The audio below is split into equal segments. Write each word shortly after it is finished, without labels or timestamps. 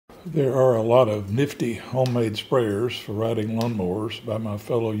There are a lot of nifty homemade sprayers for riding lawnmowers by my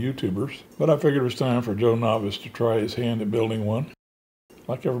fellow YouTubers, but I figured it was time for Joe Novice to try his hand at building one.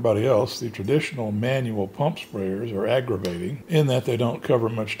 Like everybody else, the traditional manual pump sprayers are aggravating in that they don't cover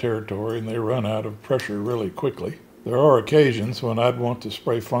much territory and they run out of pressure really quickly. There are occasions when I'd want to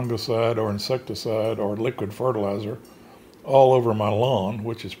spray fungicide or insecticide or liquid fertilizer all over my lawn,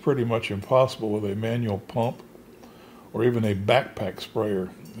 which is pretty much impossible with a manual pump or even a backpack sprayer.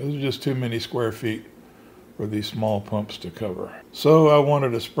 There's just too many square feet for these small pumps to cover. So I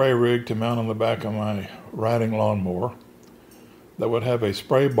wanted a spray rig to mount on the back of my riding lawnmower that would have a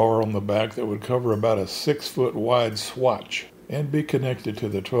spray bar on the back that would cover about a 6-foot wide swatch and be connected to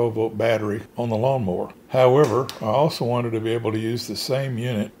the 12-volt battery on the lawnmower. However, I also wanted to be able to use the same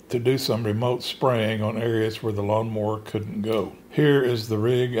unit to do some remote spraying on areas where the lawnmower couldn't go. Here is the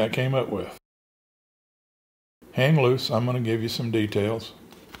rig I came up with. Hang loose, I'm going to give you some details.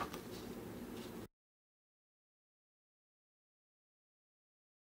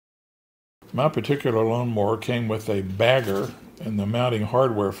 My particular lawnmower came with a bagger and the mounting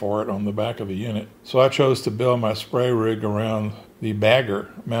hardware for it on the back of the unit, so I chose to build my spray rig around the bagger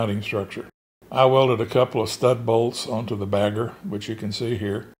mounting structure. I welded a couple of stud bolts onto the bagger, which you can see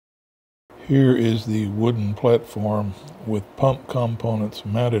here. Here is the wooden platform with pump components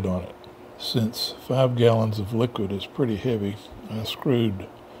mounted on it. Since 5 gallons of liquid is pretty heavy, I screwed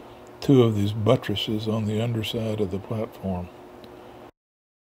 2 of these buttresses on the underside of the platform.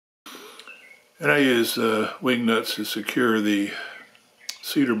 And I use wing nuts to secure the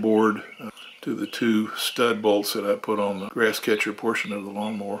cedar board to the 2 stud bolts that I put on the grass catcher portion of the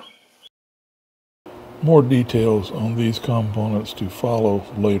lawnmower. More details on these components to follow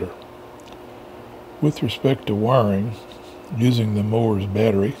later. With respect to wiring, using the mower's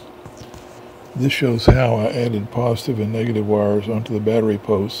battery, this shows how I added positive and negative wires onto the battery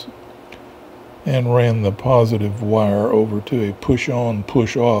posts and ran the positive wire over to a push-on,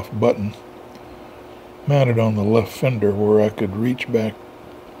 push-off button mounted on the left fender where I could reach back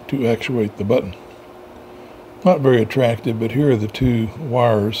to actuate the button. Not very attractive, but here are the 2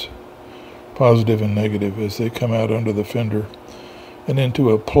 wires, positive and negative, as they come out under the fender and into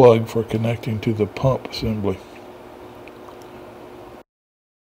a plug for connecting to the pump assembly.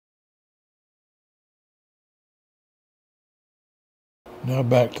 Now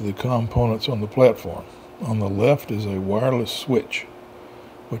back to the components on the platform. On the left is a wireless switch,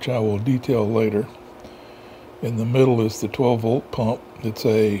 which I will detail later. In the middle is the 12-volt pump. It's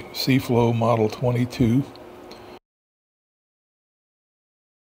a C-Flow Model 22.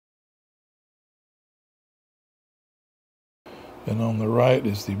 And on the right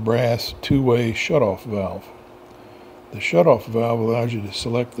is the brass 2-way shutoff valve. The shutoff valve allows you to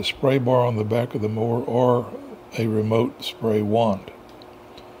select the spray bar on the back of the mower or a remote spray wand.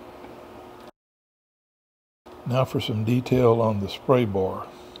 Now for some detail on the spray bar.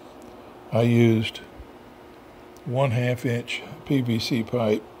 I used 1/2 inch PVC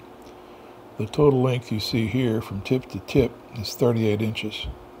pipe. The total length you see here from tip to tip is 38 inches.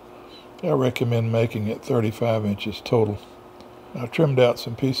 I recommend making it 35 inches total. I trimmed out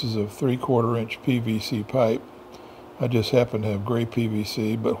some pieces of 3/4 inch PVC pipe. I just happen to have gray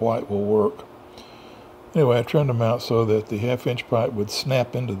PVC, but white will work. Anyway, I trimmed them out so that the 1/2 inch pipe would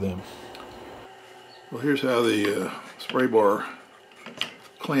snap into them. Well, here's how the spray bar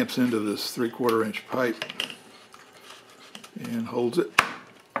clamps into this 3/4 inch pipe and holds it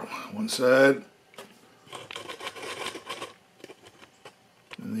one side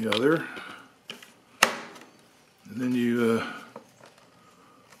and the other, and then you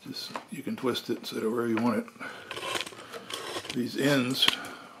can twist it so wherever you want it. These ends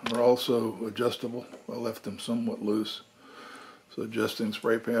are also adjustable. I left them somewhat loose, so adjusting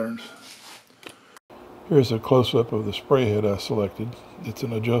spray patterns. Here's a close-up of the spray head I selected. It's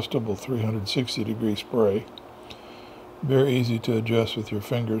an adjustable 360-degree spray. Very easy to adjust with your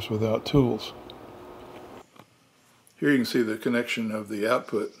fingers without tools. Here you can see the connection of the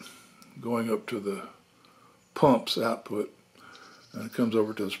output going up to the pump's output. And it comes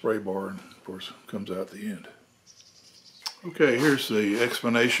over to the spray bar and, of course, comes out the end. Okay, here's the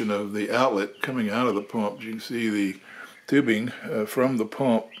explanation of the outlet coming out of the pump. You can see the tubing from the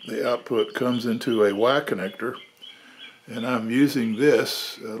pump. The output comes into a Y connector, and I'm using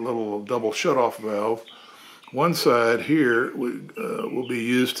this little double shutoff valve. One side here will be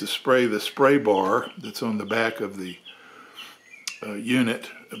used to spray the spray bar that's on the back of the unit,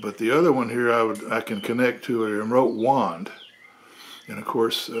 but the other one here I can connect to a remote wand, and of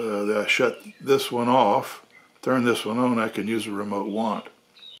course I shut this one off, turn this one on, I can use a remote wand.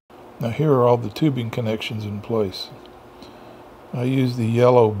 Now here are all the tubing connections in place. I use the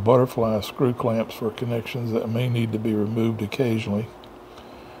yellow butterfly screw clamps for connections that may need to be removed occasionally,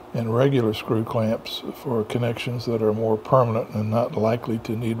 and regular screw clamps for connections that are more permanent and not likely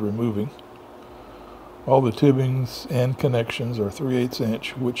to need removing. All the tubings and connections are 3/8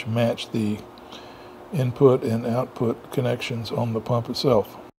 inch, which match the input and output connections on the pump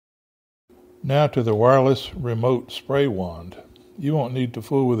itself. Now to the wireless remote spray wand. You won't need to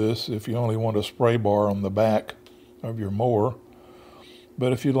fool with this if you only want a spray bar on the back of your mower,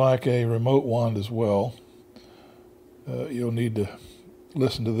 but if you'd like a remote wand as well, you'll need to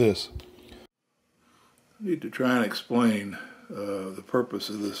listen to this. I need to try and explain the purpose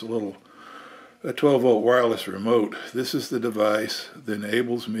of this little 12-volt wireless remote. This is the device that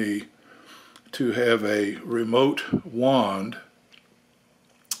enables me to have a remote wand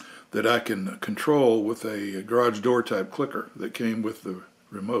that I can control with a garage door type clicker that came with the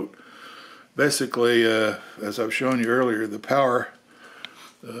remote. Basically, as I've shown you earlier, the power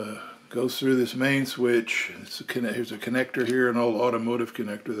goes through this main switch. Here's a connector here, an old automotive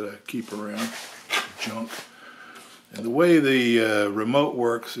connector that I keep around, junk. And the way the remote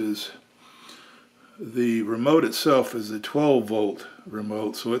works is the remote itself is a 12-volt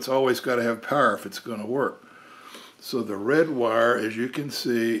remote, so it's always got to have power if it's going to work. So the red wire, as you can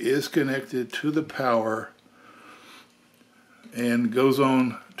see, is connected to the power and goes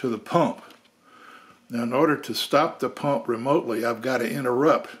on to the pump. Now, in order to stop the pump remotely, I've got to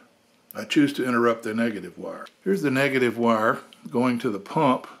interrupt. I choose to interrupt the negative wire. Here's the negative wire going to the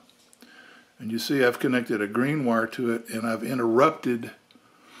pump, and you see I've connected a green wire to it, and I've interrupted.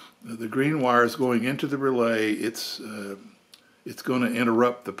 The green wire is going into the relay. It's going to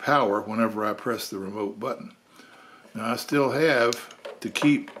interrupt the power whenever I press the remote button. Now I still have to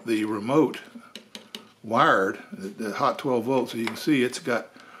keep the remote wired at hot 12 volts, so you can see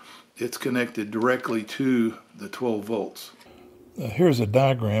it's connected directly to the 12 volts. Here's a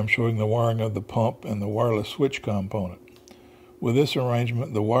diagram showing the wiring of the pump and the wireless switch component. With this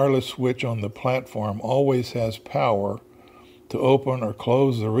arrangement, the wireless switch on the platform always has power to open or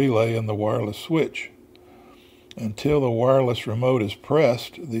close the relay and the wireless switch. Until the wireless remote is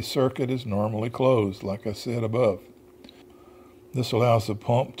pressed, the circuit is normally closed, like I said above. This allows the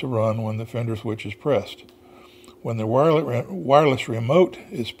pump to run when the fender switch is pressed. When the wireless remote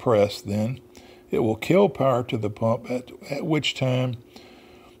is pressed, then, it will kill power to the pump, at which time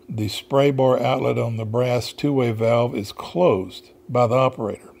the spray bar outlet on the brass two-way valve is closed by the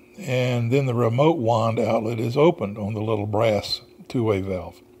operator. And then the remote wand outlet is opened on the little brass two-way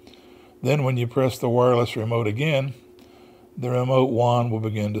valve. Then when you press the wireless remote again, the remote wand will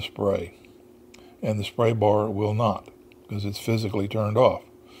begin to spray, and the spray bar will not, because it's physically turned off.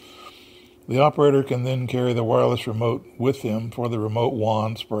 The operator can then carry the wireless remote with him for the remote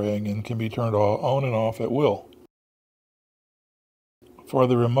wand spraying and can be turned on and off at will. For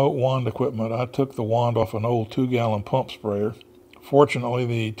the remote wand equipment, I took the wand off an old 2-gallon pump sprayer. Fortunately,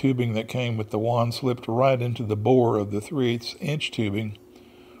 the tubing that came with the wand slipped right into the bore of the 3/8 inch tubing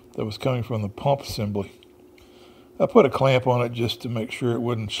that was coming from the pump assembly. I put a clamp on it just to make sure it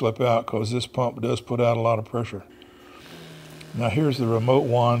wouldn't slip out, because this pump does put out a lot of pressure. Now here's the remote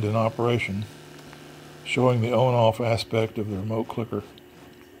wand in operation, showing the on-off aspect of the remote clicker.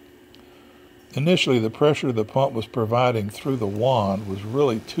 Initially, the pressure the pump was providing through the wand was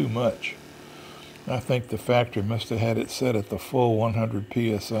really too much. I think the factory must have had it set at the full 100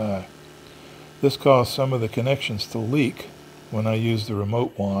 psi. This caused some of the connections to leak when I used the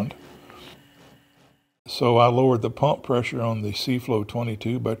remote wand. So I lowered the pump pressure on the C-Flow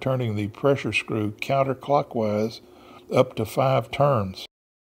 22 by turning the pressure screw counterclockwise up to 5 turns.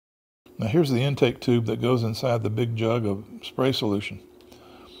 Now here's the intake tube that goes inside the big jug of spray solution.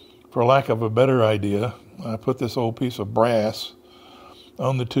 For lack of a better idea, I put this old piece of brass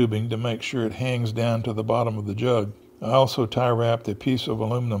on the tubing to make sure it hangs down to the bottom of the jug. I also tie wrapped a piece of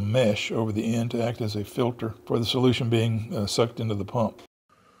aluminum mesh over the end to act as a filter for the solution being sucked into the pump.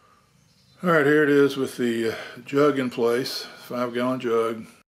 Alright, here it is with the jug in place, 5-gallon jug.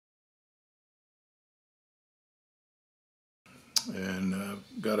 And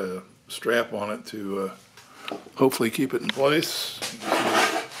got a strap on it to hopefully keep it in place.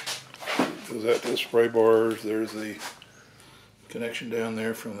 Goes out to the spray bars. There's the connection down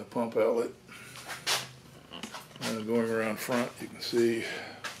there from the pump outlet. Going around front, you can see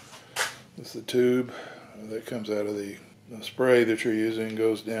this is the tube that comes out of the spray that you're using,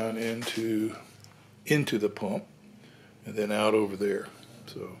 goes down into the pump and then out over there.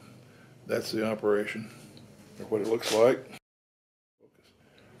 So that's the operation, or what it looks like.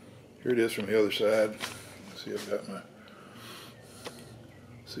 Here it is from the other side. See, I've got my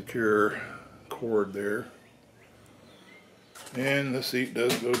secure cord there. And the seat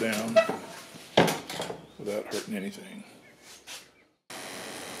does go down without hurting anything.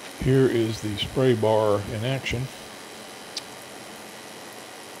 Here is the spray bar in action.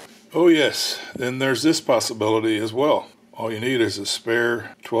 Oh yes, then there's this possibility as well. All you need is a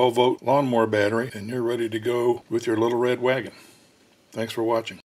spare 12-volt lawnmower battery and you're ready to go with your little red wagon. Thanks for watching.